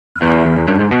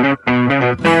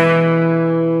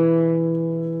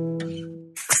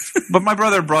But my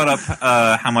brother brought up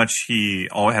how much he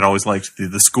had always liked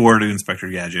the score to Inspector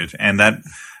Gadget, and that,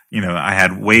 I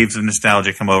had waves of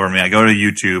nostalgia come over me. I go to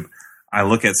YouTube, I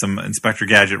look at some Inspector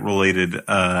Gadget related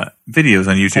videos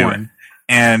on YouTube, Porn.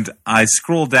 and I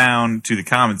scroll down to the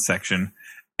comments section,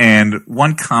 and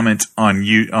one comment on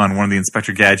one of the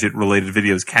Inspector Gadget related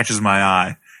videos catches my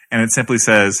eye, and it simply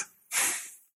says,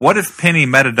 "What if Penny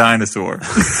met a dinosaur?"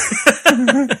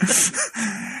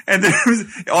 And there was,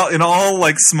 in all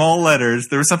like small letters,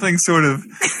 there was something sort of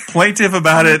plaintive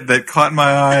about it that caught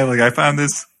my eye. Like, I found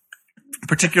this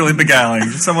particularly beguiling.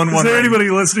 Someone Is wondering, there anybody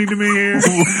listening to me here?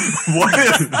 what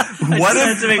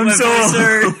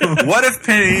if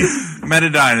Penny met a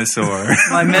dinosaur?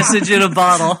 My message in a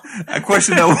bottle. A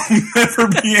question that will never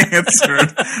be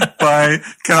answered by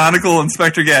canonical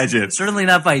Inspector Gadget. Certainly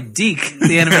not by Deke,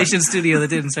 the animation studio that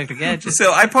did Inspector Gadget.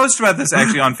 So I posted about this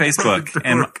actually on Facebook,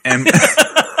 and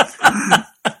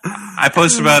I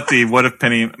posted about the "What if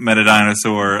Penny met a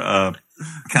dinosaur"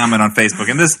 comment on Facebook,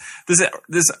 and this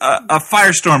a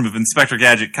firestorm of Inspector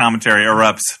Gadget commentary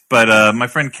erupts. But my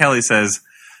friend Kelly says,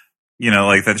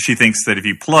 like that she thinks that if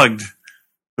you plugged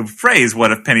the phrase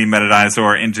 "What if Penny met a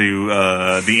dinosaur" into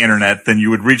the internet, then you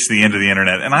would reach the end of the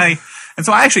internet. And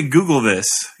so I actually Google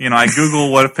this. I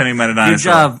Google "What if Penny met a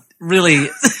dinosaur." Your job really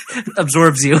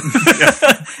absorbs you.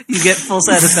 You get full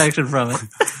satisfaction from it.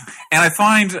 And I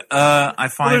find Well,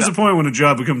 there's a point when a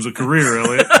job becomes a career,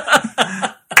 Elliot.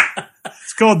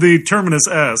 It's called the terminus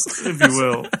S, if you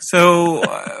will. So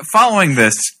following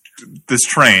this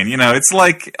train, it's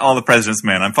like all the President's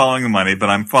Men. I'm following the money, but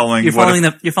I'm following. You're following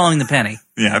the penny.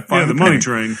 Yeah, I'm following the money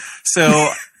train. So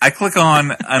I click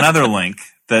on another link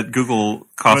that Google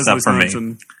coughs up for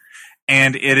me,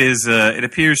 and it is. It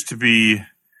appears to be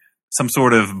some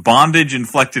sort of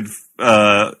bondage-inflected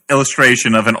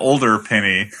illustration of an older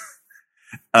Penny.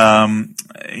 What's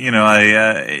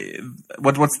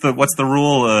the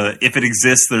rule? If it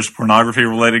exists, there's pornography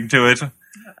relating to it.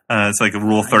 It's like a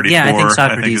rule 34. Yeah, I think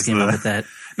Socrates came up with that.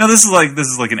 No, this is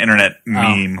like an internet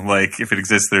meme. Like, if it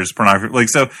exists, there's pornography. Like,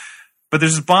 so, but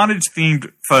there's a bondage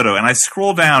themed photo, and I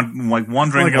scroll down, like,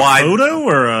 wondering why. A photo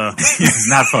or a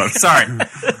not photo. Sorry,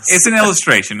 it's an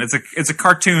illustration. It's a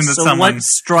cartoon that so someone. What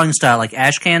drawing style? Like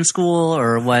Ashcan School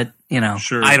or what?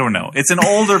 Sure. I don't know. It's an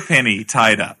older Penny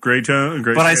tied up. Great tone.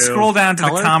 Great. But I scroll down to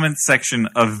Color? the comments section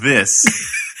of this,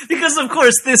 Because of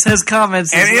course this has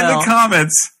comments and as well. in the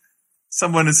comments,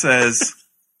 someone says,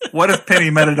 "What if Penny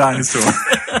met a dinosaur?"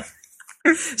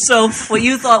 So what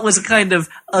you thought was a kind of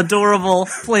adorable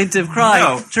plaintive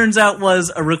cry turns out was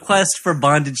a request for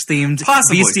bondage-themed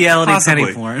bestiality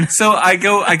penny porn. So I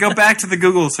go back to the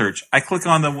Google search. I click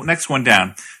on the next one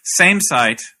down. Same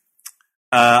site,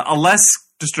 a less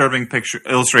disturbing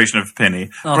illustration of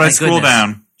Penny. Oh, but I scroll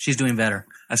down. She's doing better.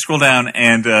 I scroll down,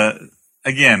 and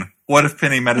again, what if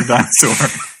Penny met a dinosaur?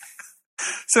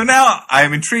 So now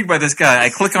I'm intrigued by this guy. I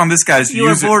click on this guy's You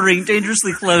are bordering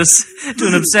dangerously close to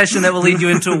an obsession that will lead you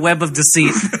into a web of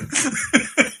deceit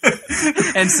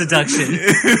and seduction.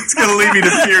 It's going to lead me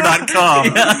to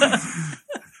fear.com. Yeah.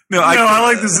 No, I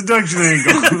like the seduction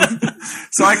angle.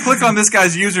 So I click on this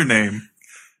guy's username,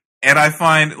 and I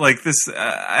find like this.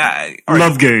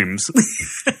 Love Games,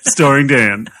 starring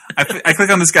Dan. I click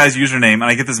on this guy's username, and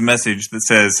I get this message that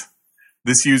says,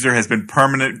 "This user has been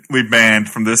permanently banned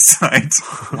from this site."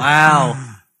 Wow.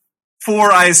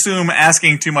 For, I assume,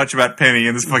 asking too much about Penny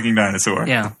and this fucking dinosaur.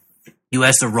 Yeah. You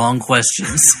asked the wrong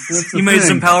questions. That's the You made thing.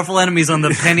 some powerful enemies on the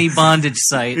penny bondage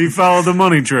site. He followed the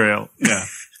money trail. Yeah.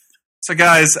 So,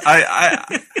 guys,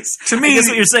 to me, I guess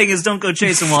what you're saying is don't go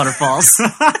chasing waterfalls.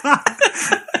 what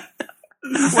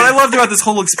I loved about this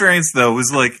whole experience, though,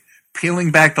 was like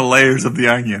peeling back the layers of the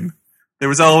onion.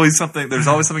 There's always something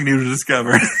new to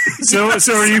discover. So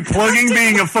are you plugging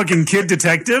being a fucking kid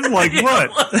detective? Like what?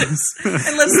 And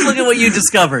let's look at what you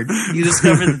discovered. You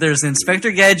discovered that there's an Inspector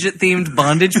Gadget themed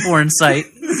bondage porn site,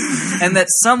 and that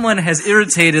someone has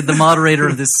irritated the moderator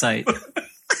of this site.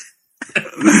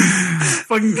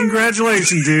 Fucking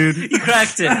congratulations, dude. You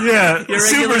cracked it. Yeah, You're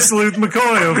Super Sleuth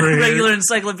McCoy over here. Regular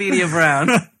Encyclopedia Brown.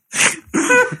 Look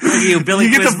at you, Billy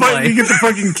You get Quizboy. the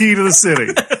fucking key to the city.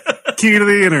 Key to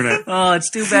the internet. Oh, it's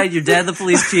too bad your dad, the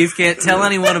police chief, can't tell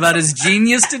anyone about his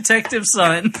genius detective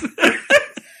son.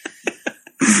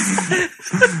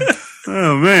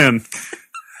 Oh, man.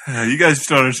 You guys just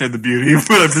don't understand the beauty of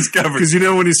what I've discovered. Because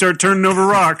when you start turning over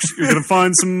rocks, you're going to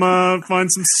find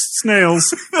some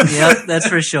snails. Yep, that's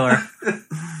for sure.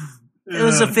 It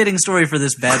was a fitting story for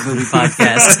this bad movie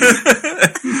podcast.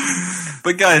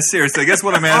 But guys, seriously, I guess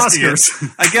what I'm asking is,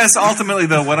 I guess ultimately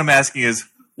though, what I'm asking is,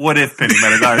 what if Penny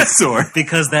met a dinosaur?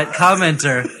 Because that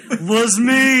commenter was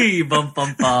me. Bum,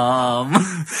 bum, bum.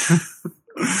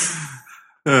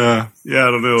 Yeah,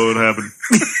 I don't know what would happen.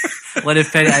 What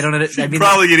if Penny? I don't know. I mean,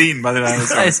 probably get eaten by the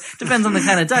dinosaur. Depends on the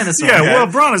kind of dinosaur. Yeah, well,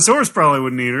 Brontosaurus probably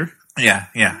wouldn't eat her. Yeah.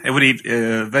 It would eat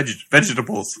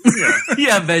vegetables.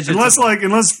 Yeah, vegetables.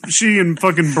 Unless she and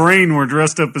fucking Brain were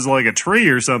dressed up as like a tree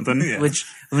or something. Yeah. Which,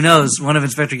 who knows? One of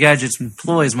Inspector Gadget's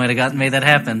employees might have made that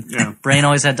happen. Yeah. Brain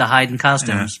always had to hide in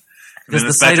costumes. Because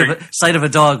the sight of a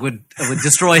dog would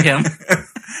destroy him.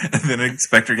 And then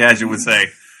Inspector Gadget would say,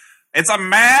 "It's a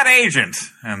mad agent,"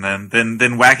 and then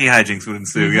wacky hijinks would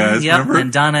ensue, guys. Yep, remember?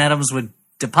 and Don Adams would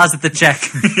deposit the check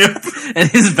at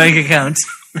his bank account,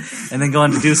 and then go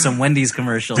on to do some Wendy's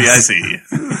commercials. DIC.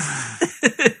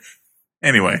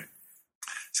 Anyway,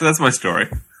 so that's my story.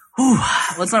 Whew,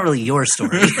 well, it's not really your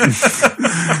story.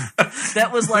 That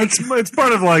was like it's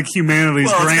part of like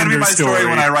humanity's it's grander gonna be my story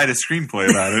when I write a screenplay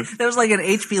about it. that was like an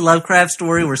H.P. Lovecraft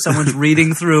story where someone's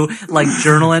reading through like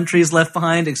journal entries left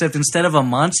behind, except instead of a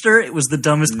monster, it was the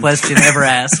dumbest question ever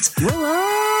asked.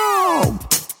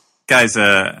 Guys,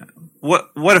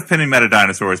 what if Penny met a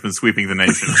dinosaur has been sweeping the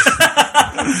nation?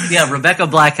 Yeah, Rebecca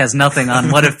Black has nothing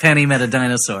on what if Penny met a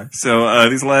dinosaur. So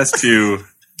these last two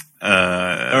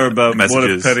or about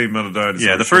messages. What if Penny met a dinosaur?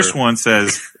 Yeah, the first one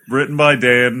says, written by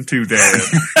Dan to Dan.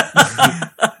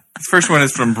 This first one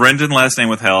is from Brendan, last name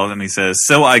withheld, and he says,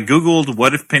 "So I Googled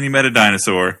what if Penny met a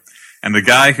dinosaur, and the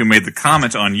guy who made the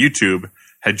comment on YouTube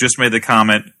had just made the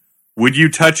comment, 'Would you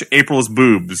touch April's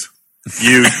boobs?'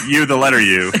 You, the letter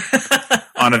U,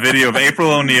 on a video of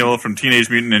April O'Neil from Teenage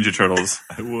Mutant Ninja Turtles.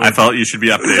 I felt you should be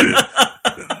updated."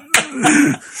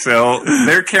 So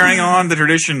they're carrying on the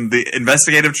tradition, the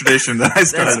investigative tradition that I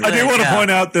started. I do want to point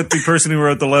out that the person who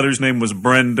wrote the letter's name was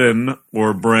Brendan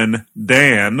or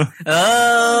Brendan.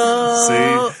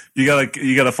 Oh, see, you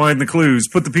gotta find the clues,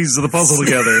 put the pieces of the puzzle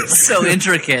together. So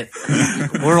intricate,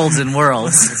 worlds and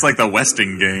worlds. It's like the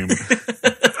Westing game.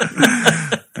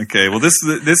 Okay, well this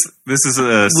is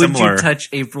a similar. Would you touch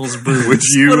April's boobs? Would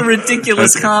you? What a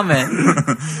ridiculous comment.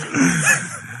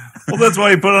 Well, that's why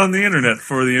he put it on the internet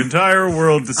for the entire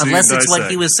world to see. Unless and it's dissect.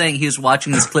 what he was saying. He was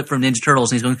watching this clip from Ninja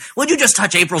Turtles, and he's going, "Would you just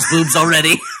touch April's boobs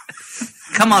already?"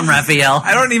 Come on, Raphael.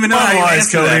 I don't even know how you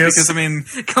answer that because I mean,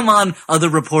 come on, other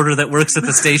reporter that works at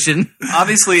the station.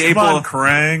 Obviously, Come April on,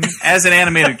 Krang, as an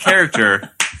animated character.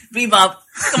 Bebop,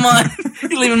 come on,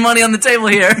 you're leaving money on the table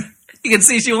here. You can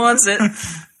see she wants it.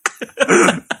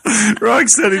 Rock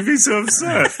said he'd be so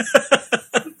upset.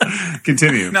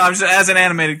 Continue. No, I'm just as an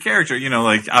animated character. You know,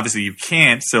 like obviously you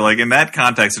can't. So like in that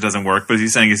context, it doesn't work. But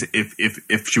he's saying is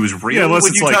if she was real, unless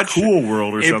would it's you like touch Cool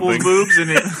World or April's something. boobs? And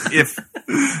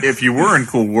if you were in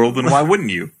Cool World, then why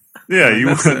wouldn't you? Yeah, you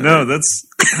would. No, that's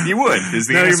you would. Is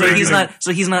the No, answer? you're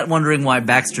So he's not wondering why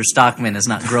Baxter Stockman is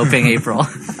not groping April.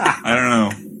 I don't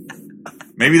know.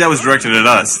 Maybe that was directed at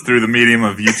us through the medium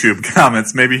of YouTube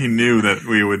comments. Maybe he knew that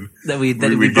we would that we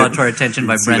brought to our attention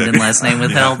by Brendan, last name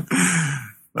withheld.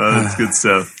 that's good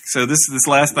stuff. So this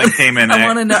last thing came in. I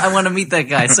want to know. I want to meet that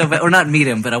guy so bad, or not meet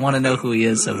him, but I want to know who he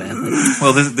is so badly.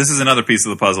 Well, this is another piece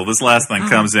of the puzzle. This last thing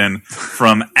comes in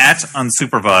from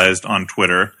 @unsupervised on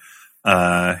Twitter.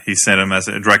 He sent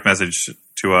a direct message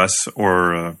to us,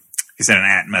 or he sent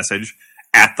an @message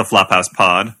at the Flophouse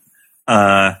Pod.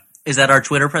 Is that our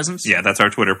Twitter presence? Yeah, that's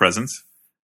our Twitter presence.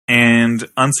 And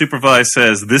Unsupervised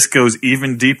says, "This goes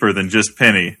even deeper than just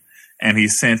Penny." And he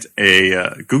sent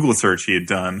a Google search he had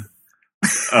done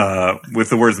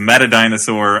with the words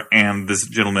metadinosaur and this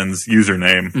gentleman's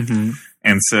username. Mm-hmm.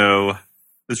 And so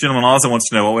this gentleman also wants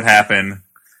to know what would happen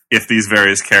if these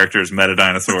various characters met a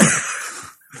dinosaur.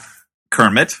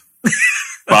 Kermit,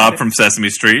 Bob from Sesame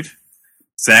Street,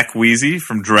 Zach Wheezy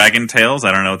from Dragon Tales,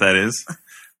 I don't know what that is,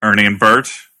 Ernie and Bert,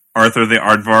 Arthur the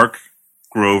Aardvark,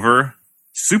 Grover,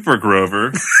 Super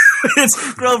Grover.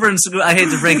 It's Grover and Super. I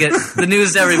hate to break it. The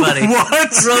news to everybody.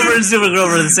 What? Grover and Super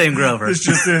Grover are the same Grover. It's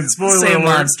just in spoiler Same alert.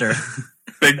 monster.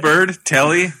 Big Bird,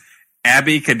 Telly,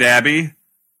 Abby Cadabby,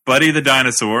 Buddy the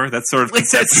Dinosaur. That's sort of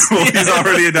conceptual. Yeah. He's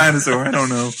already a dinosaur. I don't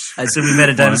know. I assume he met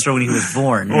a dinosaur when he was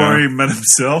born. Or he met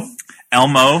himself.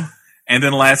 Elmo. And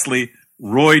then lastly,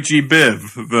 Roy G.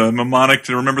 Biv, the mnemonic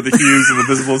to remember the hues in the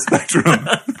visible spectrum.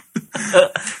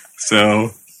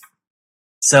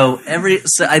 So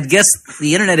I guess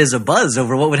the internet is abuzz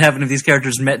over what would happen if these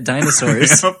characters met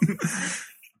dinosaurs. Yep.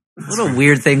 What a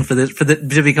weird thing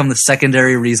to become the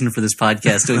secondary reason for this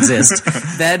podcast to exist.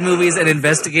 Bad movies and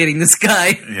investigating this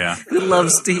guy Yeah. who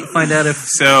loves to find out if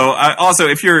So also,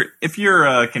 if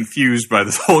you're confused by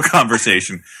this whole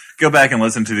conversation, go back and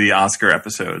listen to the Oscar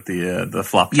episode, the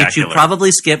flop. Which you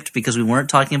probably skipped because we weren't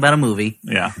talking about a movie.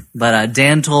 Yeah. But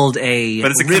Dan told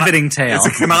it's a riveting tale. It's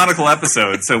a canonical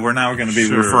episode, so we're now going to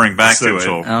be referring back to it.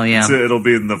 Oh, yeah. It'll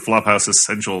be in the Flophouse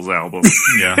Essentials album.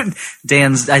 Yeah.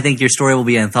 I think your story will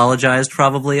be anthologized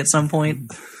probably at some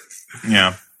point.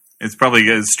 Yeah. It's probably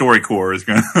StoryCorps is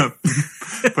going to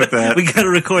put that. We got to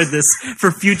record this for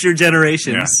future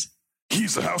generations. Yeah.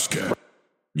 He's a house cat.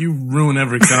 You ruin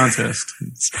every contest.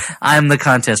 I'm the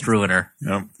contest ruiner.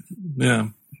 Yep. Yeah.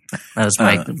 That was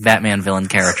my Batman villain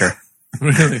character.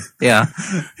 Really? Yeah.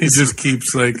 He just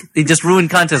keeps He just ruined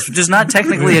contests, which is not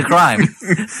technically a crime.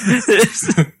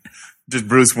 Just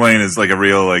Bruce Wayne is like a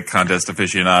real contest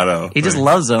aficionado. He just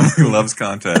loves them. He loves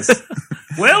contests.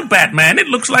 Well, Batman, it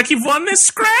looks like you've won this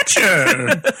scratcher, but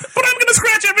I'm going to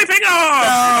scratch everything off.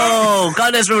 Oh,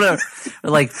 contest ruiner!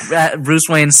 Bruce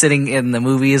Wayne sitting in the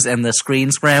movies, and the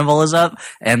screen scramble is up,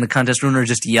 and the contest ruiner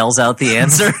just yells out the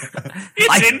answer.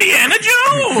 It's Indiana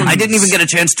Jones. I didn't even get a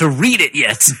chance to read it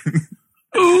yet.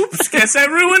 Oops! Guess I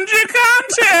ruined your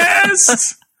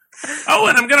contest. Oh,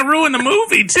 and I'm going to ruin the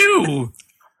movie too.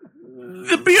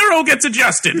 The bureau gets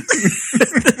adjusted.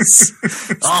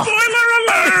 Spoiler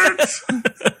alert!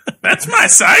 That's my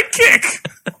sidekick.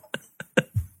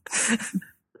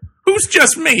 Who's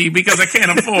just me because I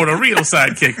can't afford a real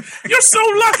sidekick? You're so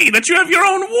lucky that you have your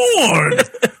own ward.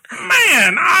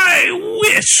 Man, I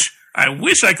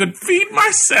wish I could feed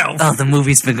myself. Oh, the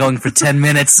movie's been going for 10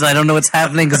 minutes. I don't know what's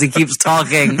happening because he keeps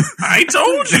talking. I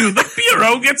told you, the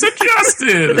bureau gets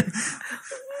adjusted.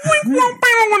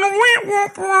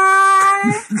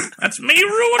 That's me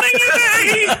ruining your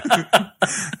day.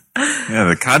 Yeah,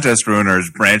 the contest ruiner is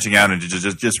branching out into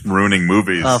just ruining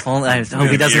movies. Oh, I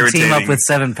hope he doesn't team up with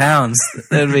 7 pounds.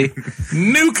 That'd be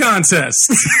new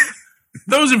contest.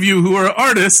 Those of you who are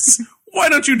artists, why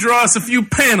don't you draw us a few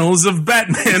panels of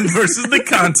Batman versus the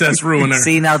contest ruiner?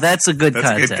 See, now that's a good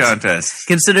contest. That's a good contest.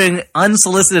 Considering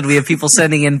unsolicited, we have people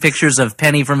sending in pictures of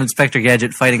Penny from Inspector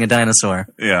Gadget fighting a dinosaur.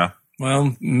 Yeah.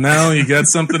 Well, now you got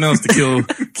something else to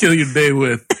kill your day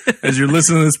with. As you're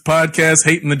listening to this podcast,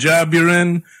 hating the job you're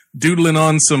in, doodling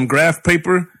on some graph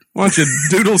paper, why don't you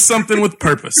doodle something with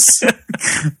purpose?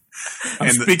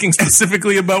 I'm speaking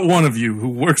specifically about one of you who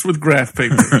works with graph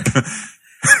paper.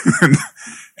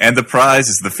 And the prize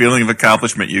is the feeling of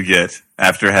accomplishment you get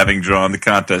after having drawn the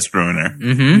contest ruiner.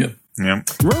 Mm-hmm. Yep.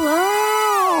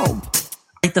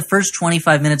 The first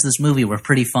 25 minutes of this movie were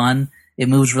pretty fun. It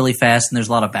moves really fast and there's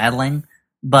a lot of battling,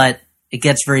 but it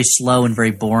gets very slow and very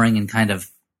boring and kind of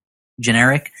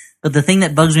generic. But the thing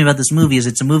that bugs me about this movie is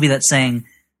it's a movie that's saying,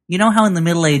 you know how in the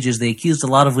Middle Ages they accused a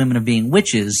lot of women of being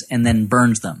witches and then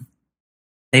burned them?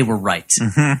 They were right.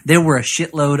 Mm-hmm. There were a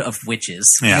shitload of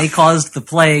witches. Yeah. They caused the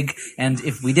plague, and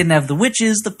if we didn't have the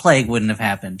witches, the plague wouldn't have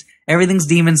happened. Everything's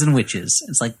demons and witches.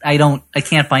 It's like, I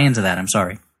can't buy into that. I'm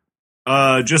sorry.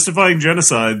 Justifying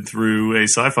genocide through a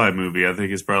sci-fi movie, I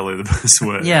think, is probably the best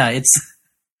way. Yeah,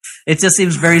 it just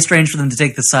seems very strange for them to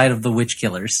take the side of the witch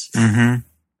killers. Mm-hmm.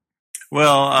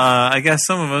 Well, I guess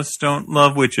some of us don't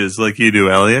love witches like you do,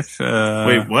 Elliot.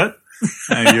 Wait, what?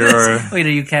 Wait, are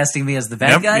you casting me as the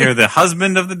bad guy? You're the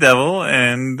husband of the devil,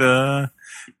 and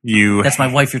you... That's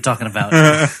my wife you're talking about.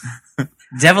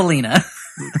 Devilina.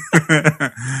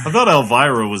 I thought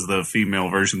Elvira was the female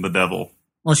version of the devil.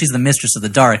 Well, she's the mistress of the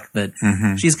dark, but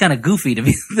she's kind of goofy to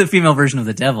be the female version of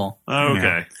the devil. Oh, okay.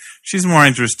 Yeah. She's more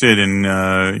interested in,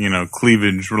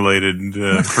 cleavage-related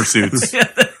pursuits.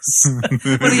 What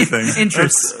do you think?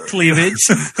 Interests. Cleavage.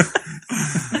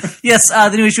 Yes,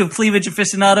 the new issue of Cleavage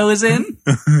Aficionado is in.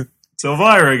 It's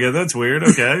Elvira again. That's weird.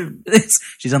 Okay.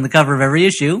 She's on the cover of every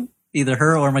issue. Either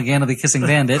her or Morgana the Kissing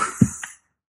Bandit.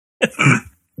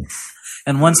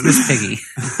 And once Miss Piggy.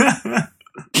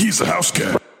 He's a house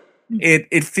cat.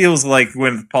 It feels like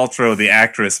Gwyneth Paltrow, the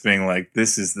actress, being like,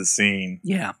 "This is the scene."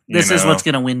 Yeah, this is what's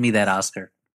going to win me that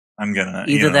Oscar. I'm gonna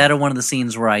either that or one of the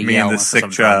scenes where I yell. Me and the sick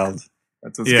child.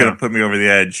 That's what's going to put me over the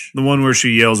edge. The one where she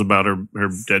yells about her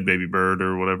dead baby bird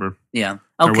or whatever. Yeah.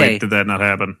 Okay. Or wait, did that not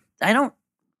happen?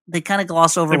 They kind of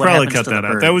gloss over. They what probably happens cut to that the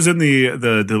out. bird. That was in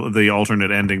the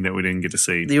alternate ending that we didn't get to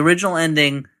see. The original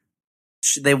ending,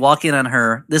 they walk in on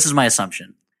her. This is my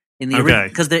assumption.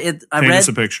 Because paint us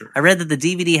a picture. I read that the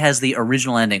DVD has the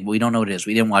original ending, but we don't know what it is.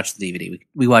 We didn't watch the DVD.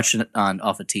 We watched it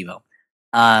off of TiVo.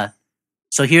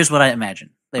 So here's what I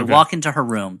imagine. They walk into her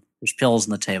room. There's pills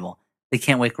on the table. They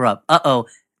can't wake her up. Uh-oh.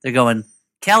 They're going,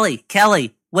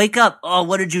 Kelly, wake up. Oh,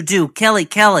 what did you do?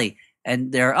 Kelly.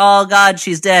 And they're, oh, God,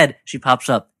 she's dead. She pops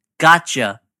up.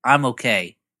 Gotcha. I'm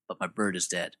okay, but my bird is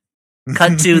dead.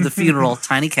 Cut to the funeral,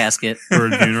 tiny casket.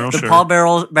 Bird funeral, The sure.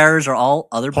 pallbearers are all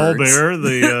other Paul birds. Bear,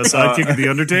 the sidekick of the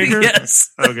Undertaker.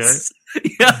 Yes. Okay.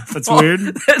 Yeah. That's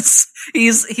weird.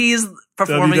 He's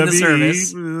performing the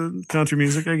service. Country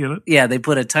music, I get it. Yeah, they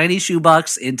put a tiny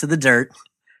shoebox into the dirt.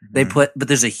 But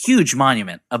there's a huge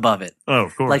monument above it, Oh,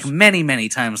 of course. like many, many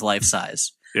times life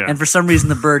size. Yeah. And for some reason,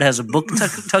 the bird has a book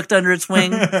tucked under its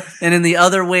wing, and in the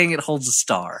other wing, it holds a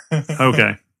star.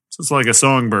 Okay. So it's like a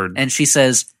songbird. And she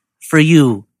says, "For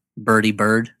you, birdie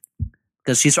bird,"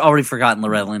 because she's already forgotten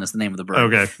Loretta Lynn is the name of the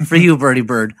bird. Okay. "For you, birdie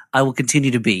bird, I will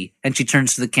continue to be." And she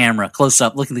turns to the camera, close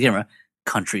up, look at the camera.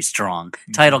 Country Strong.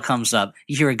 Title comes up.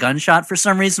 You hear a gunshot for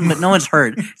some reason, but no one's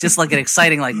hurt. Just like an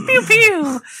exciting, like, pew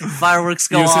pew. Fireworks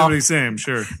go off. Yosemite Sam,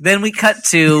 sure. Then we cut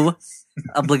to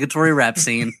obligatory rap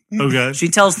scene. Okay. She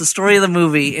tells the story of the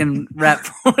movie in rap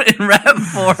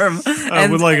form.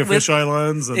 With like a fisheye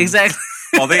lens. And Exactly.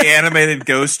 While the animated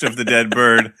ghost of the dead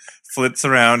bird flits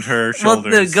around her Well,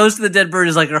 shoulders. the ghost of the dead bird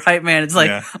is like her hype man. It's like,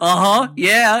 Yeah.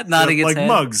 yeah, nodding its like head.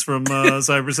 Muggs from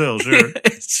Cypress Hill, sure.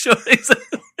 Sure,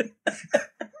 exactly.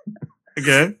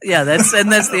 Okay. Yeah, that's the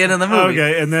end of the movie.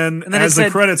 Okay, and then it as the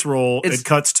said- credits roll, it's- it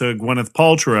cuts to Gwyneth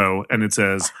Paltrow, and it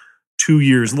says 2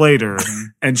 years later, Mm-hmm.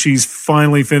 and she's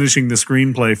finally finishing the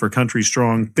screenplay for Country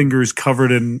Strong, fingers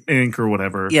covered in ink or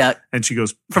whatever. Yeah, And she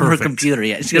goes, from her perfect. computer.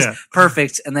 Yeah, she goes Yeah.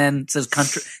 perfect, and then it says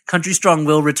Country Strong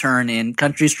will return in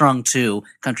Country Strong 2,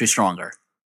 Country Stronger.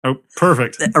 Oh,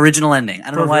 perfect. The original ending.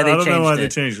 I don't know why they I don't changed know why it they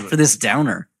changed it. for this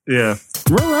downer. Yeah.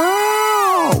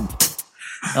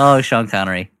 Oh, Sean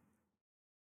Connery.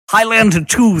 Highlander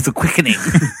 2, The Quickening.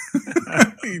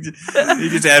 He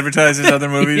just advertises other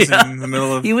movies Yeah. in the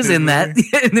middle of. He was his in that. movie.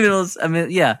 In the middle of,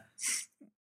 yeah.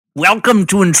 Welcome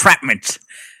to Entrapment.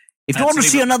 If you want to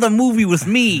see another movie with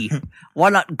me, why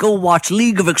not go watch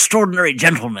League of Extraordinary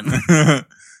Gentlemen?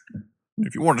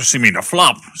 If you want to see me in a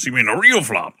flop, see me in a real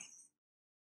flop.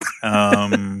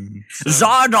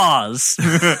 Zardoz.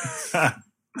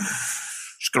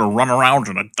 Just gonna run around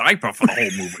in a diaper for the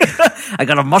whole movie. I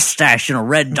got a mustache and a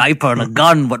red diaper and a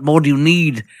gun. What more do you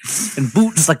need? And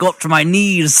boots that go up to my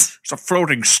knees. It's a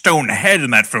floating stone head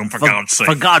in that film, for God's sake.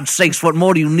 For God's sakes, what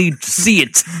more do you need to see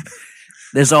it?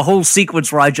 There's a whole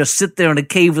sequence where I just sit there in a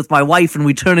cave with my wife and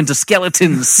we turn into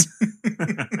skeletons.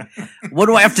 What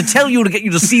do I have to tell you to get you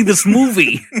to see this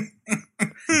movie?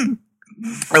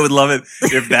 I would love it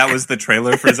if that was the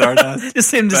trailer for Zardoz.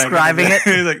 Just him describing it.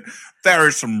 He's like,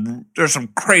 there's some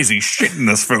crazy shit in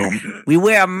this film. We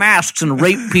wear masks and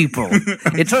rape people.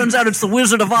 It turns out it's the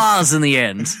Wizard of Oz in the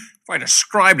end. If I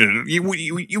described it,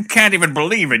 you can't even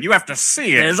believe it. You have to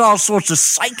see it. There's all sorts of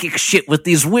psychic shit with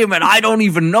these women. I don't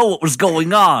even know what was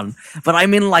going on, but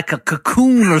I'm in like a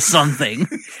cocoon or something.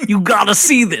 You gotta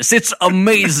see this. It's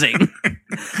amazing.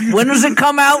 When does it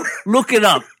come out? Look it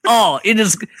up. Oh, it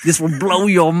is. This will blow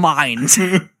your mind.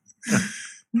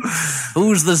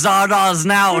 Who's the Zardoz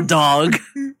now, dog?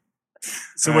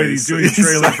 So wait, he's doing a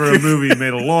trailer for a movie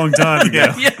made a long time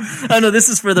ago. Yeah. Oh no, this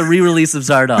is for the re-release of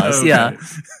Zardoz. Okay. Yeah.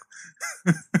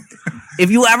 If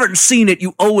you haven't seen it,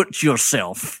 you owe it to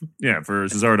yourself. Yeah, for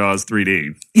Zardoz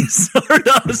 3D.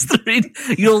 Zardoz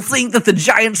 3. You'll think that the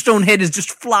giant stone head is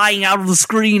just flying out of the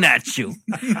screen at you.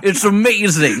 It's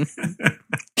amazing.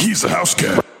 He's a house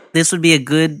cat. This would be a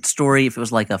good story if it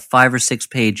was like a 5 or 6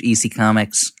 page EC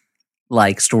Comics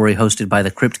like story hosted by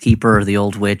the Crypt Keeper or the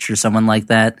Old Witch or someone like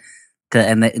that.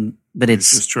 But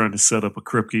it's Just trying to set up a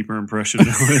Crypt Keeper impression.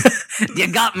 you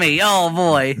got me. Oh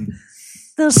boy.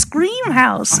 The Scream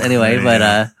House. Anyway,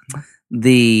 but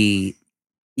there's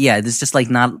just like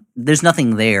there's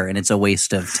nothing there and it's a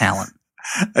waste of talent.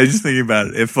 I just thinking about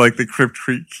it. If like the Crypt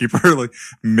Keeper like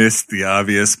missed the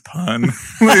obvious pun,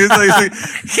 it's like,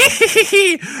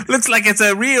 looks like it's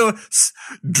a real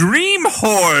dream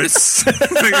horse.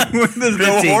 Like, when there's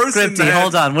no horse in Crypty, there.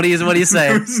 hold on. What do you say?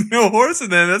 There's no horse in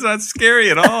there. That's not scary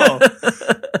at all.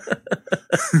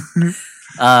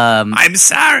 I'm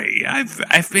sorry.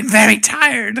 I've been very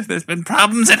tired. There's been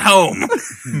problems at home.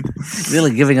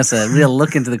 Really giving us a real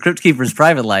look into the Crypt Keeper's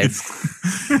private life.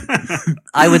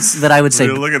 I would say,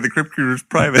 We'll look at the Crypt Keeper's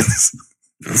privates.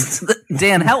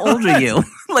 Dan, how old are you?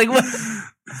 Like what?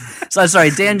 So sorry,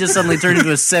 Dan just suddenly turned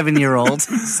into a 7-year-old.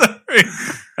 Sorry.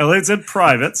 Elliot said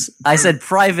privates. I said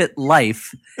private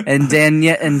life, and Dan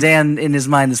in his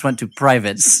mind this went to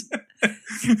privates.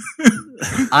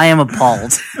 I am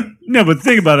appalled. No, but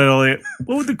think about it, Elliot.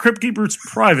 What would the Crypt Keeper's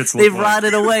privates look They've like?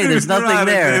 rotted away. There's nothing Rotted.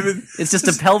 there. It's just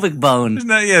a pelvic bone. There's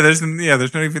not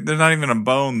even a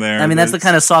bone there. I mean, that's the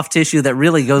kind of soft tissue that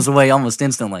really goes away almost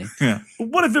instantly. Yeah.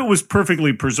 What if it was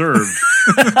perfectly preserved?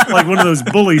 Like one of those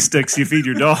bully sticks you feed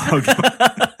your dog.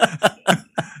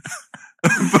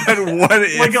 But what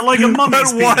if? Like a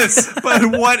mummy's penis. But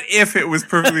what if it was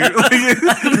perfectly?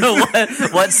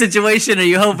 What situation are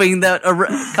you hoping that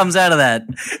comes out of that?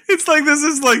 It's like this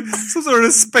is like some sort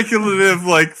of speculative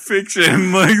like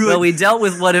fiction. Well, we dealt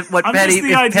with what I'm Petty just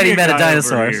the idea Petty met a guy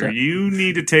dinosaur. over here. So. You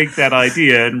need to take that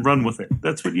idea and run with it.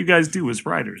 That's what you guys do as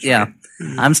writers. Yeah,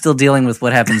 right? I'm still dealing with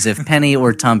what happens if Penny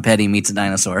or Tom Petty meets a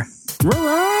dinosaur.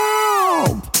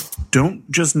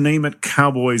 Don't just name it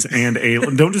cowboys and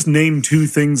alien. Don't just name two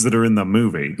things that are in the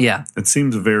movie. Yeah. It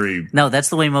seems very... No, that's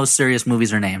the way most serious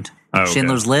movies are named. Oh, okay.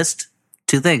 Schindler's List,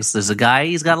 two things. There's a guy,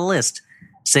 he's got a list.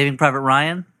 Saving Private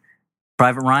Ryan,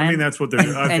 Private Ryan. I mean, that's what they're...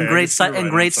 Okay, and great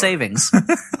savings.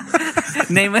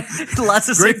 Name it. Lots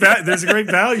of There's a great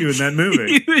value in that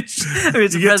movie.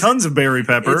 Huge. You get tons of berry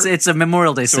pepper. It's a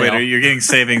Memorial Day So sale. wait, you're getting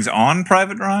savings on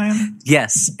Private Ryan?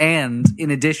 Yes, and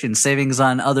in addition, savings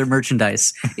on other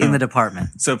merchandise in the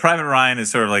department. So Private Ryan is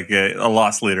sort of like a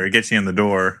loss leader. It gets you in the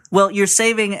door. Well, you're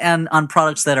saving on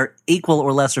products that are equal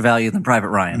or lesser value than Private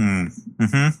Ryan.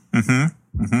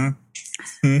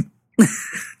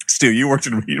 Stu, you worked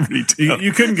in retail.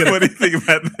 You couldn't get What do you think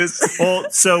about this? Well,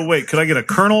 so wait, could I get a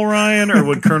Colonel Ryan, or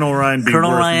would Colonel Ryan be Colonel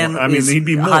worth Ryan more? I mean, is he'd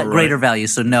be more, right? greater value.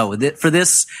 So no, for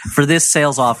this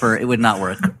sales offer, it would not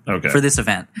work. Okay. For this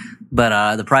event,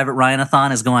 but the Private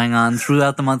Ryan-a-thon is going on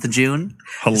throughout the month of June.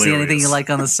 Hilarious. See anything you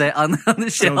like on the on the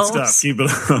Don't shelves? stop. Keep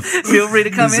it up. Feel free to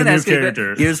come This is in. a new Ask me,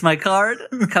 character. here's my card.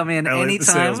 Come in I like the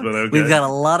anytime. salesman, okay. We've got a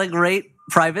lot of great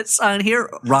privates on here,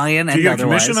 Ryan Do and you get a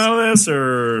otherwise. commission out of this,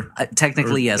 or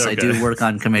Technically, yes, I okay. do work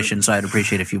on commission, so I'd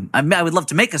appreciate if you. I would love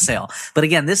to make a sale, but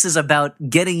again, this is about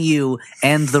getting you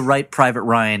and the right Private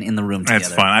Ryan in the room together.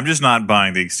 That's fine. I'm just not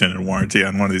buying the extended warranty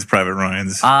on one of these Private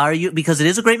Ryans. Are you? Because it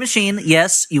is a great machine.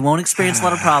 Yes, you won't experience a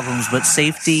lot of problems, but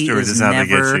safety Sure, is this is how they get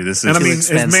never. you. This is and I too mean, his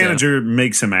expensive. manager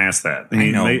makes him ask that.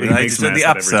 I know, but I just said the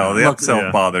upsell. The upsell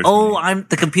Yeah. bothers Oh, me.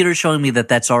 the computer's showing me that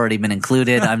that's already been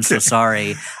included. I'm so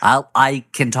sorry. I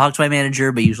can talk to my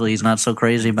manager, but usually he's not so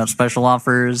crazy about special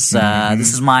offers.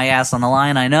 This is my ass on the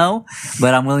line, I know,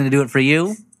 but I'm willing to do it for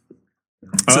you.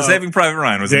 So Saving Private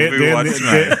Ryan was the movie we watched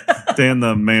tonight. Dan,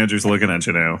 the manager's looking at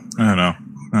you now. I don't know.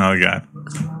 Oh, God.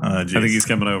 I think he's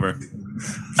coming over.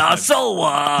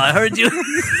 I heard you.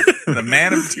 The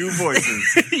man of two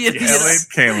voices. you, Elliot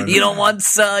Kalin. you don't want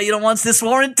this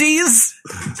warranties?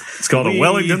 It's called a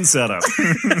Wellington setup.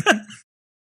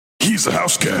 He's a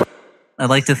house cat. I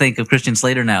like to think of Christian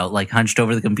Slater now, like hunched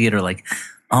over the computer, like,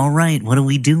 all right, what do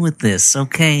we do with this?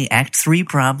 Okay, Act 3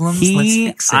 problems. Let's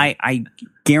fix it. I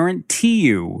guarantee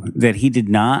you that he did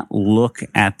not look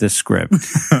at the script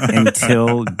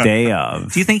until day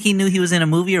of. Do you think he knew he was in a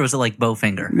movie, or was it like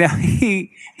Bowfinger? Yeah,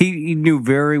 he knew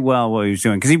very well what he was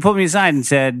doing, because he pulled me aside and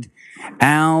said,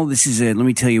 Al, this is it. Let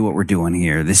me tell you what we're doing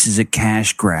here. This is a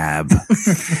cash grab.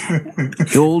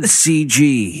 The old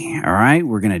CG. All right,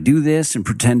 we're going to do this and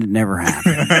pretend it never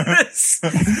happened.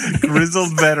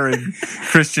 Grizzled veteran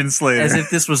Christian Slater. As if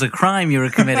this was a crime you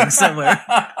were committing somewhere.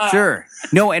 Sure.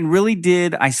 No, and really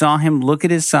did. I saw him look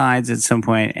at his sides at some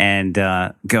point and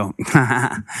go,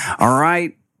 all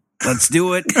right, let's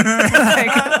do it.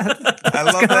 I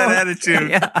love that attitude.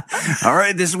 Yeah. All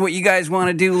right, this is what you guys want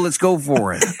to do. Let's go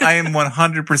for it. I am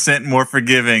 100% more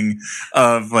forgiving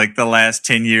of like the last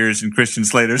 10 years in Christian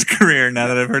Slater's career now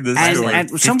that I've heard this And story. at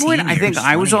some 15 point, I think years,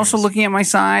 I was 20 also years. looking at my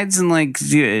sides and like,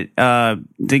 think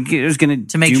it was going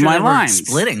To make do sure my they weren't lines.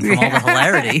 splitting from all the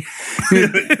hilarity.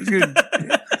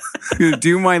 Gonna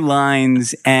do my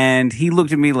lines, and he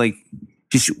looked at me like,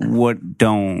 just what?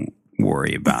 Don't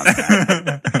worry about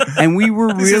that. And we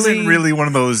were This isn't really one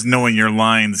of those knowing your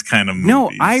lines kind of movies. no,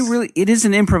 it is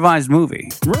an improvised movie.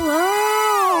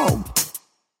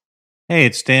 Hey,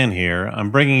 it's Dan here. I'm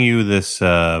bringing you this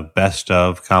best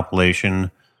of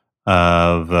compilation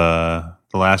of the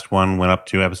last one went up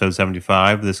to episode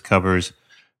 75. This covers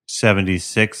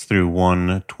 76 through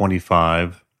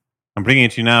 125. I'm bringing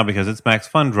it to you now because it's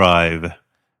MaxFun Drive.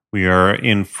 We are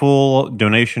in full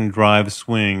donation drive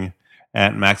swing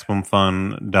at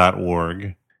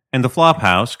MaximumFun.org. And the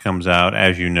Flophouse comes out,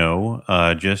 as you know,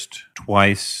 just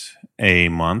twice a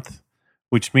month,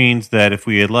 which means that if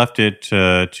we had left it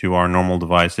to our normal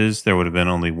devices, there would have been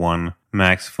only one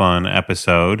Max Fun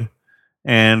episode.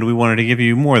 And we wanted to give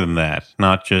you more than that,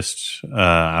 not just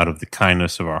out of the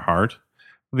kindness of our heart,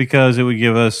 but because it would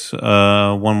give us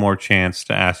one more chance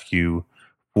to ask you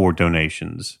for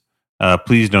donations.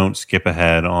 Please don't skip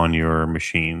ahead on your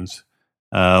machines.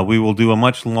 We will do a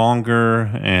much longer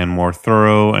and more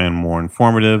thorough and more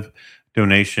informative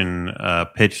donation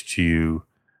pitch to you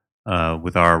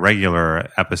with our regular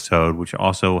episode, which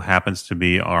also happens to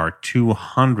be our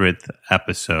 200th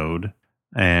episode.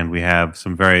 And we have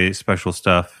some very special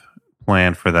stuff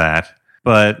planned for that.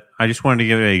 But I just wanted to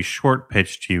give a short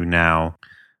pitch to you now.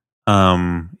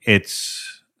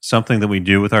 It's something that we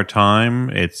do with our time.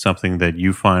 It's something that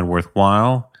you find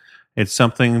worthwhile. It's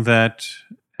something that,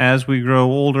 as we grow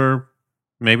older,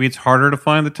 maybe it's harder to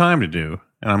find the time to do.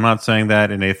 And I'm not saying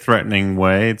that in a threatening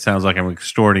way. It sounds like I'm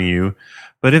extorting you.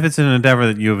 But if it's an endeavor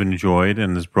that you have enjoyed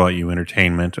and has brought you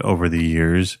entertainment over the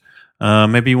years,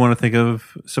 maybe you want to think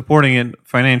of supporting it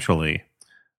financially.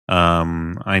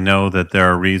 I know that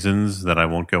there are reasons that I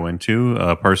won't go into,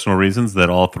 personal reasons that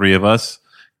all three of us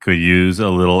could use a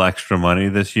little extra money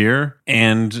this year.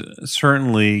 And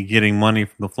certainly getting money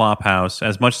from the Flophouse,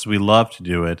 as much as we love to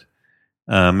do it,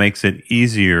 makes it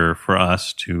easier for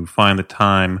us to find the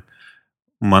time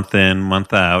month in,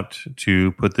 month out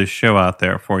to put this show out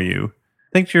there for you.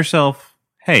 Think to yourself,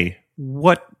 hey,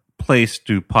 what place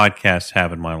do podcasts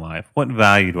have in my life? What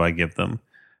value do I give them?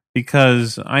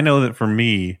 Because I know that for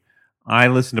me, I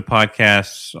listen to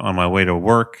podcasts on my way to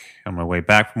work, on my way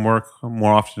back from work,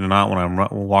 more often than not when I'm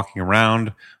walking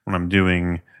around, when I'm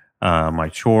doing my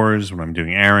chores, when I'm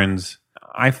doing errands.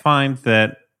 I find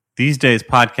that these days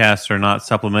podcasts are not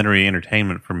supplementary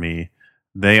entertainment for me.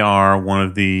 They are one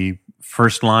of the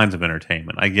first lines of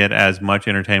entertainment. I get as much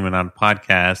entertainment on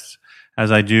podcasts as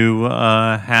I do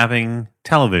having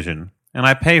television. And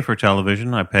I pay for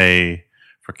television. I pay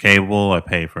for cable. I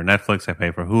pay for Netflix. I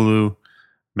pay for Hulu.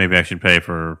 Maybe I should pay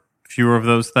for fewer of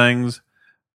those things.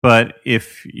 But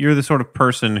if you're the sort of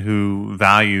person who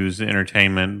values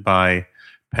entertainment by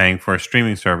paying for a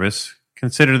streaming service,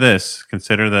 consider this.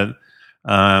 Consider that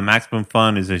Maximum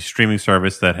Fun is a streaming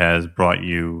service that has brought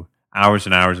you hours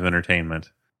and hours of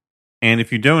entertainment. And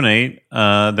if you donate,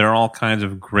 there are all kinds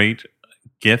of great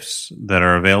gifts that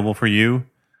are available for you.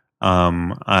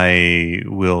 I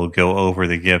will go over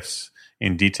the gifts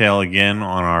in detail again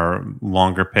on our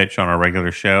longer pitch on our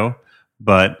regular show.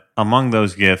 But among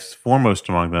those gifts, foremost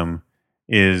among them,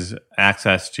 is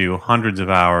access to hundreds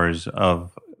of hours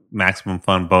of Maximum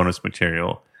Fun bonus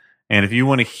material. And if you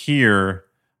want to hear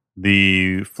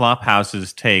the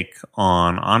Flophouse's take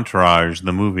on Entourage,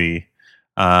 the movie,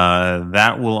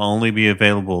 that will only be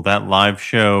available, that live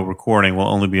show recording will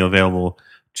only be available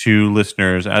to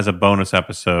listeners as a bonus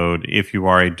episode if you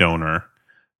are a donor.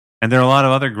 And there are a lot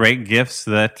of other great gifts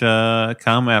that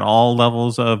come at all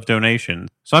levels of donation.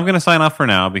 So I'm going to sign off for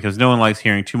now because no one likes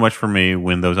hearing too much from me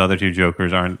when those other two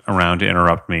jokers aren't around to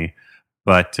interrupt me.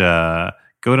 But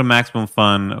go to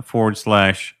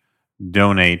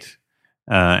MaximumFun.com/donate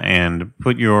and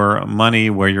put your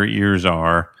money where your ears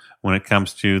are when it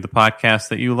comes to the podcast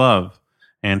that you love.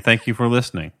 And thank you for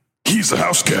listening. He's a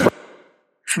house cat.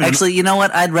 Actually, you know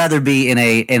what? I'd rather be in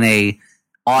a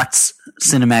aughts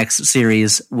Cinemax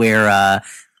series where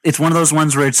it's one of those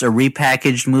ones where it's a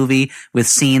repackaged movie with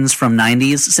scenes from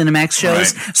 90s Cinemax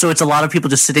shows. Right. So it's a lot of people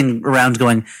just sitting around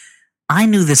going, I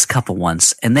knew this couple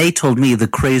once, and they told me the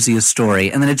craziest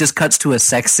story. And then it just cuts to a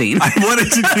sex scene. I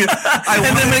wanted to do. And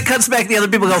then when it cuts back, the other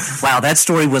people go, wow, that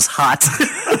story was hot.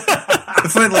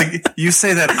 It's funny, like you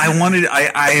say that.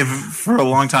 I have for a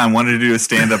long time wanted to do a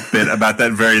stand-up bit about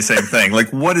that very same thing.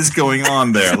 Like, what is going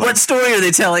on there? Like, What story are they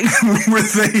telling? were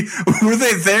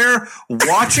they there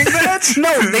watching that?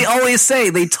 No, they always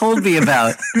say they told me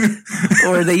about,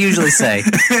 or they usually say.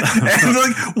 And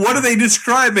like, what are they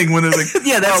describing when they're like,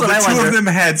 Yeah, that's oh, what I the two wonder. of them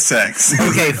had sex.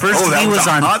 Okay, first that he was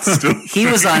a on hot story. he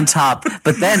was on top,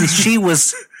 but then he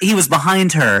was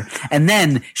behind her, and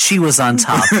then she was on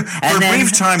top. For And a then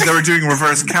brief time, they were doing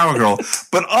reverse cowgirl,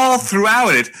 but all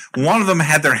throughout it, one of them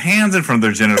had their hands in front of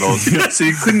their genitals, so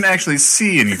you couldn't actually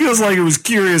see anything. Feels like it was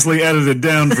curiously edited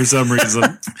down for some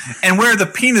reason. And where the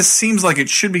penis seems like it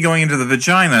should be going into the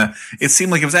vagina, it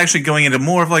seemed like it was actually going into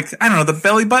more of like, I don't know, the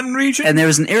belly button region? and there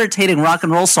was an irritating rock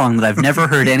and roll song that I've never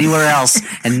heard anywhere else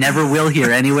and never will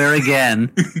hear anywhere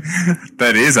again.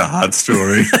 That is a hot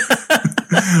story.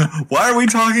 Why are we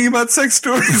talking about sex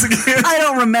stories again? I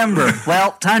don't remember.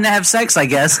 Well, time to have sex, I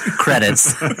guess.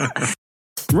 Credits.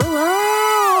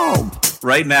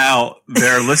 Right now,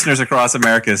 there are listeners across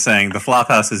America saying the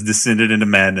Flophouse has descended into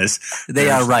madness. They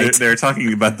are right. They're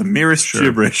talking about the merest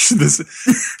gibberish. This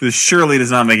surely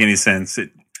does not make any sense.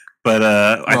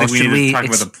 I think we should need to talk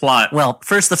about the plot. Well, the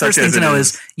first Such thing as to it know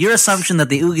is. is your assumption that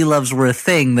the Oogie Loves were a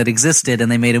thing that existed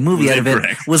and they made a movie out of it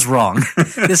Incorrect. was wrong.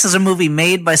 This is a movie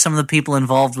made by some of the people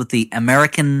involved with the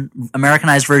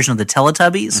Americanized version of the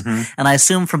Teletubbies, Mm-hmm. and I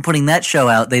assume from putting that show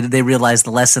out, they realized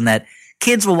the lesson that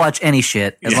kids will watch any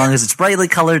shit as long as it's brightly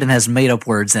colored and has made up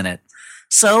words in it.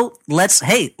 So let's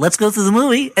go through the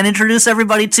movie and introduce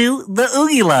everybody to the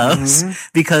Oogie Loves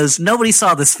because nobody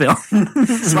saw this film.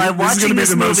 So by watching this is going to be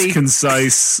the most movie,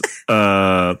 concise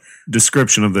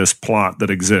description of this plot that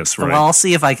exists, right? well, I'll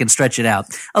see if I can stretch it out.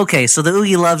 Okay, so the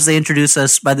Oogie Loves, they introduce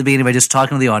us by the beginning by just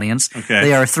talking to the audience. Okay.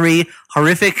 They are 3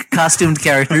 horrific costumed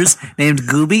characters named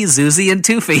Gooby, Zuzi, and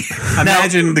Toofy.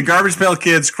 Imagine the Garbage Pail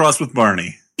Kids crossed with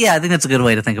Barney. Yeah, I think that's a good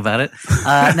way to think about it.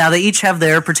 Now, they each have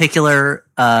their particular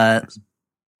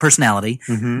personality.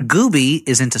 Gooby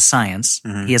is into science.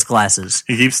 He has glasses.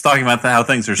 He keeps talking about how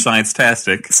things are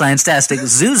science-tastic. Science-tastic.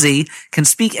 Zuzi can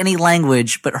speak any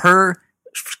language, but her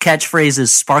catchphrase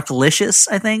is sparkalicious,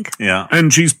 I think. Yeah.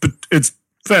 And it's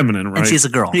feminine, right? And she's a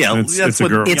girl. Yeah, It's that's a what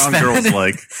girl. It's young girls feminine.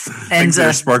 like. And, Things are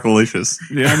sparkalicious.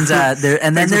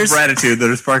 and then there's gratitude that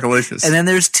are sparkalicious. and then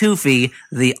there's Toofy,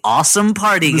 the awesome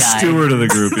party the guy. steward of the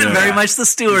group. Yeah. Very much the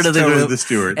steward of the totally group. the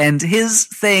steward. And his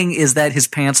thing is that his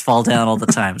pants fall down all the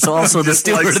time. So also the Just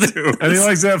steward like of the stewards. And he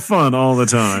likes to have fun all the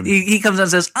time. he comes out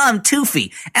and says, "I'm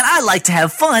Toofy, and I like to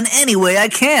have fun any way I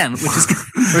can," which is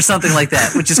or something like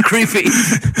that, which is creepy.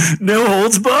 No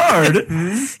holds barred.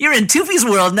 You're in Toofy's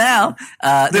world now.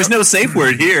 There's no safe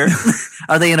word here.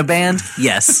 Are they in a band?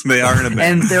 Yes. They are in a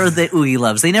band. And they're the Oogie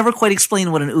Loves. They never quite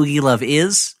explain what an Oogie Love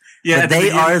is, Yeah, but at the they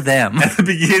beginning- are them. At the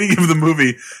beginning of the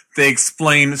movie, they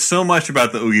explain so much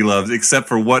about the Oogie Loves, except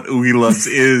for what Oogie Loves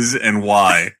is and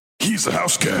why. He's a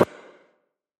house cat.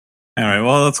 All right,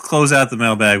 well, let's close out the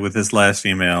mailbag with this last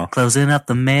email. Closing up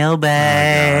the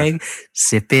mailbag.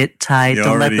 Sip it tight. You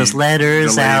Don't let already those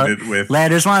letters delayed out. it with-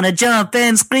 Letters want to jump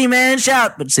and scream and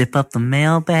shout, but zip up the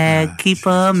mailbag. Keep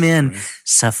them in.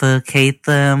 Suffocate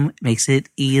them. Makes it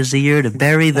easier to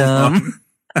bury them.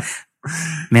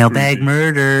 Mailbag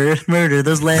murder. Murder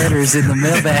those letters in the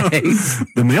mailbag.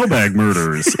 The Mailbag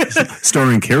Murders,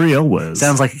 starring Carrie Elwes.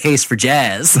 Sounds like a case for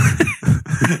jazz.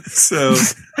 So,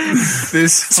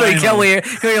 this Sorry, final,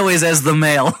 Carrie always has the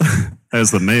mail.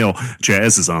 As the mail,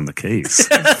 Jazz is on the case.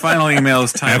 final email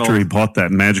is titled... After he bought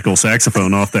that magical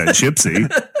saxophone off that gypsy.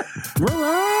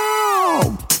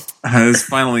 This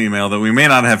final email that we may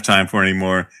not have time for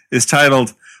anymore is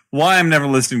titled, Why I'm Never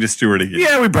Listening to Stewart Again.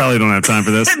 Yeah, we probably don't have time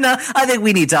for this. No, I think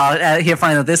we need to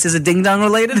find out this. Is it Ding Dong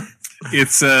related?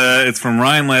 It's from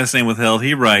Ryan, last name withheld.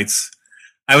 He writes,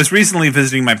 I was recently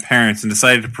visiting my parents and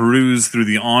decided to peruse through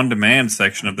the on-demand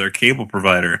section of their cable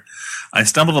provider. I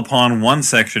stumbled upon one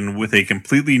section with a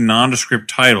completely nondescript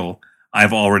title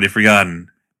I've already forgotten.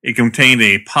 It contained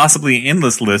a possibly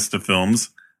endless list of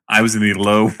films. I was in the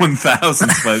low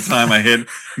 1000s by the time I hit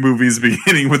movies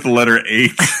beginning with the letter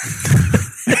H.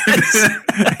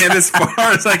 And as far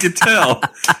as I could tell,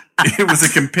 it was a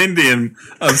compendium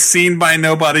of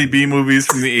seen-by-nobody B-movies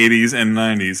from the 80s and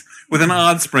 90s, with an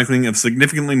odd sprinkling of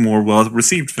significantly more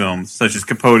well-received films, such as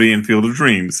Capote and Field of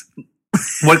Dreams.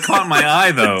 What caught my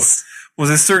eye, though, was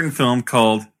a certain film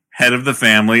called Head of the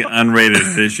Family,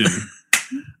 Unrated Edition.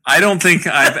 I don't think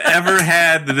I've ever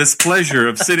had the displeasure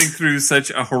of sitting through such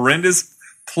a horrendous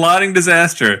plotting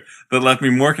disaster that left me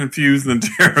more confused than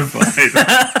terrified.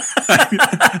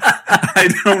 I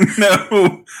don't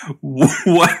know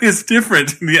what is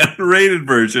different in the unrated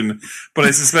version, but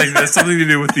I suspect it has something to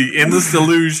do with the endless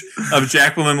deluge of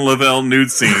Jacqueline Lavelle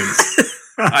nude scenes.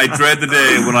 I dread the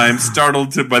day when I am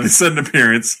startled by the sudden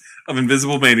appearance of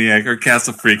Invisible Maniac or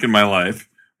Castle Freak in my life.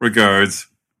 Regards,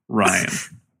 Ryan.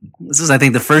 This is, I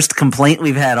think, the first complaint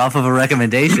we've had off of a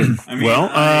recommendation. I mean,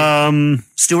 Well,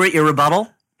 Stuart, your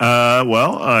rebuttal?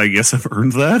 I guess I've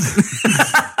earned that.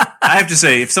 I have to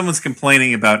say, if someone's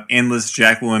complaining about endless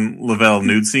Jacqueline Lavelle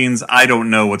nude scenes, I don't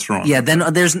know what's wrong. Yeah, then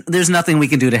there's nothing we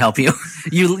can do to help you.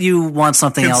 You want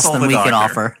something else Consult than the we can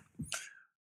doctor.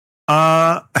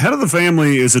 offer. Head of the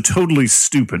Family is a totally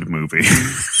stupid movie.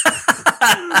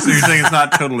 So you're saying it's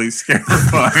not totally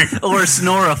scarifying. Or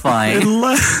snorifying.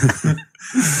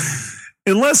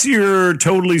 Unless you're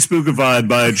totally spookified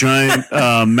by a giant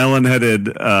melon-headed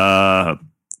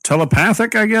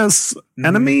telepathic, I guess,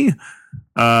 enemy.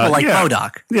 Like yeah.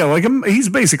 MODOK. Yeah, like he's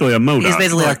basically a MODOK. He's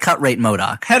basically a cut rate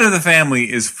MODOK. Head of the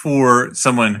Family is for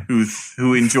someone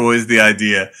who enjoys the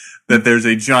idea that there's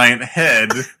a giant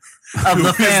head Of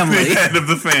the who is family. the head of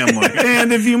the family.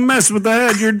 And if you mess with the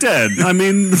head, you're dead. I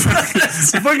mean, the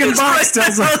fucking box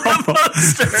tells us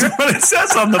that's what it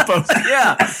says on the poster.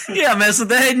 Yeah, mess with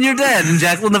the head and you're dead. And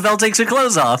Jacqueline Lavelle takes her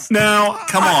clothes off. Now,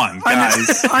 Come on,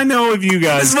 guys. I know if you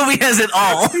guys This movie has it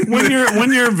all.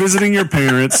 when you're visiting your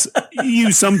parents,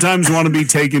 you sometimes want to be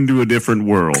taken to a different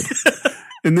world.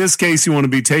 In this case, you want to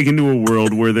be taken to a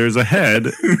world where there's a head.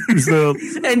 Who's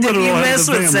the And if literal you head of mess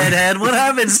the with family. said head, what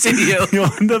happens to you?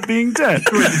 You'll end up being dead.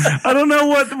 I don't know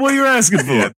what you're asking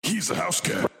for. He's a house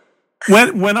cat.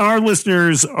 when our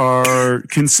listeners are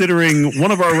considering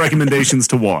one of our recommendations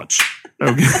to watch,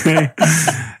 okay,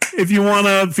 if you want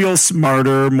to feel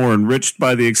smarter, more enriched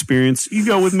by the experience, you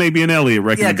go with maybe an Elliot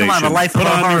recommendation. Yeah, come on, A Life of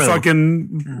Put on your Haru.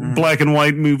 fucking black and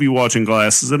white movie watching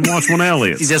glasses and watch one of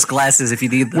Elliot's. Just glasses if you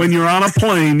need them. When you're on a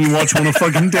plane, you watch one of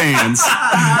fucking Dan's.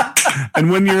 And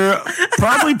when you're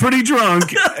probably pretty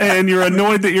drunk and you're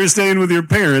annoyed that you're staying with your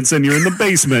parents and you're in the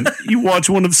basement, you watch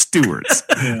one of Stewart's.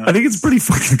 Yeah. I think it's pretty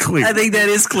fucking clear. I think that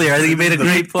is clear. I think you made a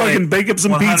great point. Fucking bake up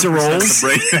some pizza rolls.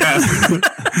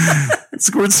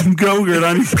 Squirt some Go-Gurt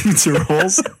on your pizza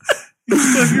rolls.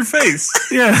 Stuff your face.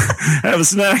 Yeah. Have a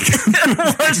snack.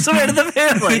 Watch the way to the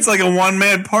family. It's like a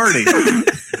one-man party.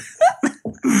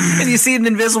 And you see an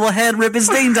invisible head rip his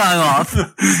ding-dong off.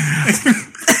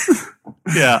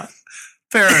 Yeah.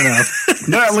 Fair enough.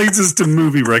 That leads us to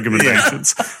movie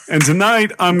recommendations. Yeah. And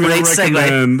tonight I'm going to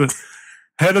recommend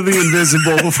Head of the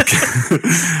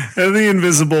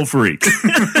Invisible Freak.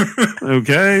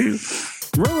 Okay?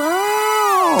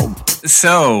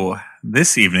 So,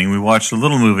 this evening we watched a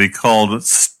little movie called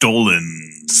Stolen.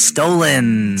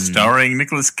 Starring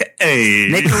Nicolas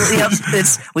Cage.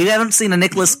 We haven't seen a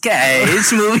Nicolas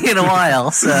Cage movie in a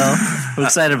while, so we're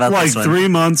excited about this one. Like 3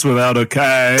 months without a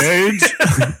cage.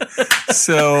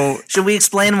 So, should we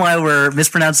explain why we're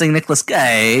mispronouncing Nicolas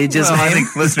Cage's name? I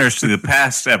think listeners to the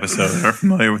past episode are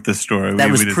familiar with this story. That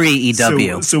was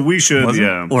pre-EW. So we should,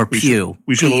 yeah. Or Pew.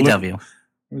 We should EW.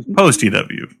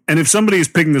 Post-EW. And if somebody is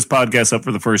picking this podcast up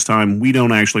for the first time, we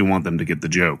don't actually want them to get the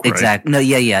joke, right? Exactly. No,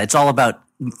 yeah. It's all about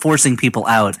forcing people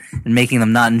out and making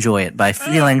them not enjoy it by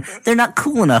feeling they're not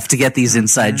cool enough to get these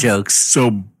inside jokes.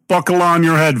 So buckle on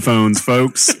your headphones,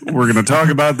 folks. We're going to talk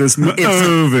about this movie.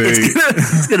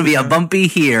 It's going to be a bumpy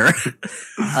here.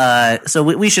 So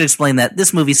we should explain that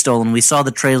this movie Stolen, we saw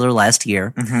the trailer last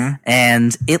year,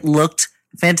 and it looked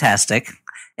fantastic.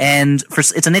 And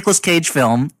it's a Nicolas Cage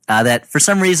film that, for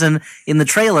some reason, in the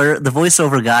trailer, the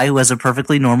voiceover guy, who has a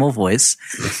perfectly normal voice,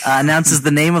 announces the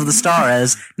name of the star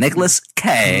as Nicolas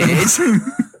Cage.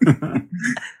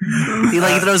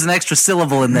 He throws an extra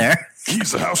syllable in there.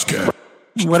 He's a house cat.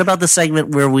 What about the segment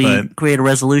where we create a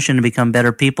resolution to become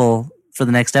better people for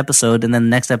the next episode, and then the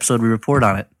next episode we report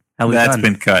on it? How we That's done?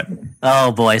 been cut.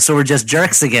 Oh boy, so we're just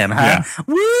jerks again, huh? Yeah.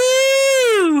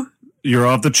 Woo! You're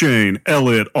off the chain.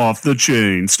 Elliot off the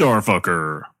chain.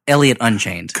 Starfucker. Elliot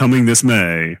Unchained. Coming this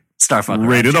May. Starfucker.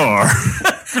 Rated R.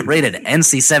 Rated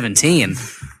NC-17.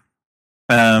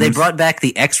 They brought back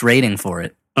the X rating for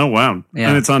it. Oh, wow. Yeah.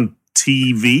 And it's on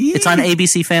TV? It's on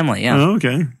ABC Family, yeah. Oh,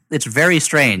 okay. It's very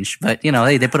strange, but,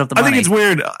 hey, they put up the money. I think it's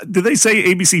weird. Did they say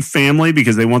ABC Family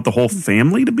because they want the whole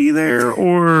family to be there,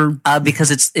 or?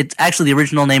 Because it's actually the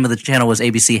original name of the channel was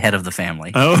ABC Head of the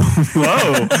Family. Oh,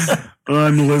 whoa.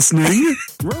 I'm listening.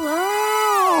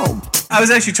 I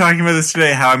was actually talking about this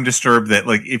today, how I'm disturbed that,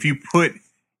 if you put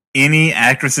any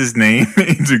actress's name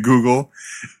into Google,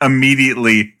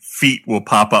 immediately feet will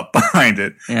pop up behind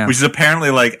it, which is apparently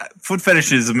foot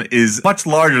fetishism is much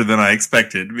larger than I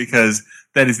expected, because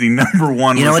that is the number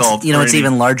one result. It's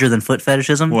even larger than foot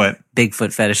fetishism? What?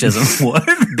 Bigfoot fetishism. What?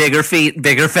 Bigger feet,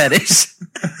 bigger fetish.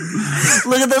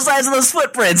 Look at the size of those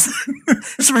footprints.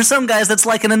 So for some guys, that's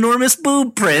like an enormous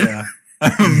boob print. Yeah.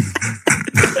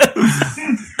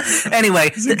 Anyway,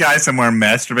 there's a guy somewhere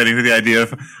masturbating to the idea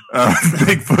of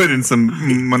Bigfoot and some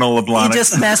Manola Blahnik. He's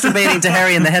just masturbating to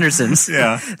Harry and the Hendersons.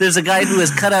 Yeah. There's a guy who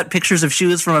has cut out pictures of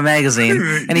shoes from a magazine,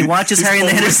 and he watches Harry and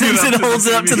the Hendersons and holds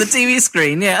it up to the TV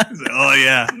screen. Yeah. Oh,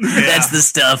 yeah. That's the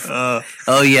stuff.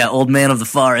 Oh, yeah, old man of the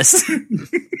forest.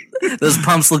 Those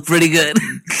pumps look pretty good.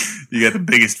 You got the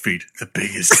biggest feet. The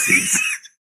biggest feet.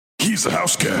 He's a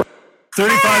house cat.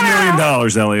 $35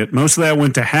 million, Elliot. Most of that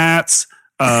went to hats,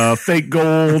 fake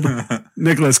gold,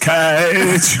 Nicolas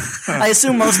Cage. I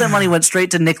assume most of that money went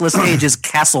straight to Nicolas Cage's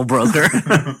castle broker.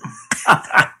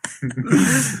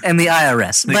 And the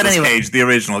IRS. Nicolas but anyway. Cage, the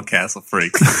original castle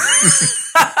freak.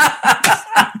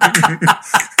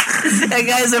 That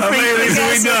guy's a freak. How many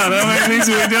things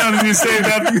have we done? And you saved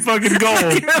that fucking gold.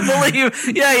 I can't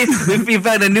believe. Yeah, you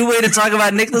found a new way to talk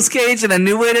about Nicolas Cage and a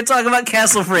new way to talk about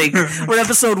Castle Freak. We're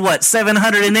episode,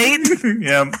 708?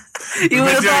 Yeah. We've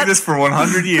been doing this for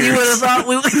 100 years. You would have thought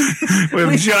we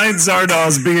have giant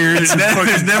Zardoz beards.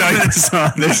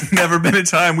 There's never been a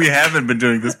time we haven't been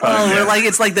doing this podcast. Oh,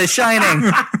 it's like The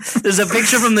Shining. There's a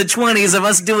picture from the 20s of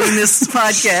us doing this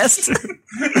podcast.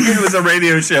 It was a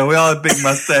radio show. We all had big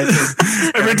mustaches.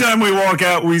 Every time we walk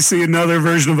out, we see another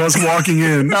version of us walking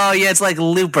in. Oh, yeah, it's like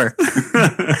Looper. We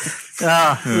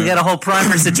got a whole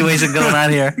primer situation going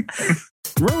on here.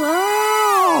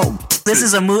 This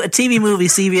is a TV movie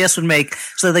CBS would make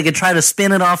so that they could try to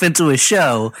spin it off into a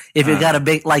show if it got a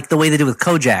big, like the way they did with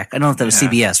Kojak. I don't know if that was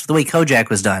CBS, but the way Kojak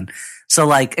was done. So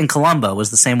like, and Columbo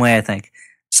was the same way, I think.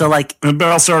 So like, And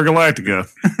Battlestar Galactica.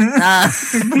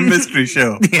 Mystery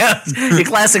show. yeah, your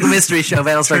classic mystery show,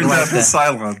 Battlestar Turns out the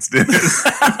Galactica. Cylons did it.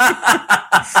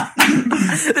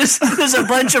 There's a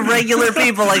bunch of regular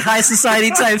people, like high society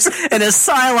types, and a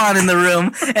Cylon in the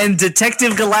room, and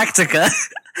Detective Galactica.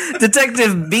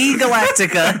 Detective B.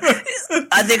 Galactica.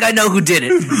 I think I know who did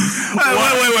it.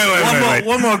 Wait.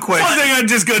 One more question. One thing I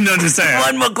just couldn't understand.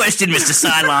 One more question, Mr.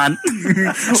 Cylon.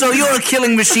 So you're a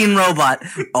killing machine robot?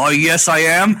 Oh, yes, I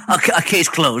am. A case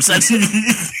closed. You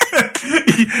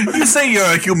say you're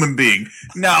a human being.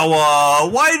 Now,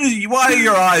 why are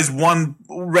your eyes one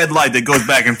red light that goes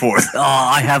back and forth? Oh,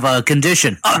 I have a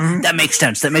condition. That makes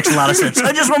sense. That makes a lot of sense.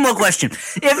 Just one more question.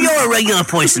 If you're a regular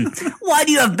person, why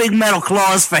do you have big metal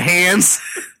claws for hands?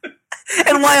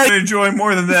 And why I enjoy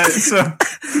more than that, so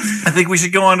I think we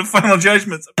should go on to final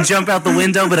judgments. jump out the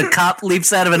window, but a cop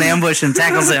leaps out of an ambush and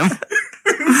tackles him?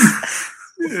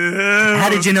 How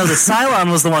did you know the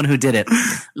Cylon was the one who did it?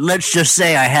 Let's just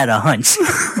say I had a hunch.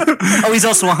 Oh, he's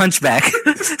also a hunchback.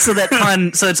 So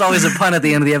it's always a pun at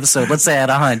the end of the episode. Let's say I had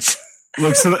a hunch. He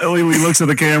looks at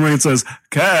the camera and says,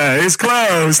 "Case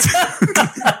closed."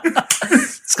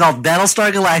 It's called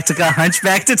Battlestar Galactica,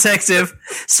 Hunchback Detective,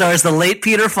 stars the late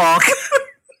Peter Falk,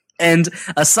 and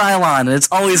a Cylon, and it's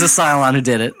always a Cylon who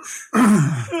did it.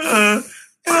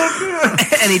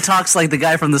 And he talks like the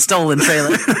guy from the Stolen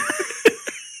trailer.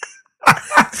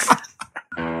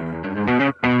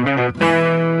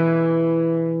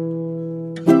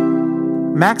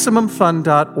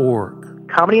 MaximumFun.org.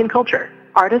 Comedy and culture.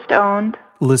 Artist owned.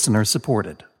 Listener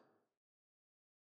supported.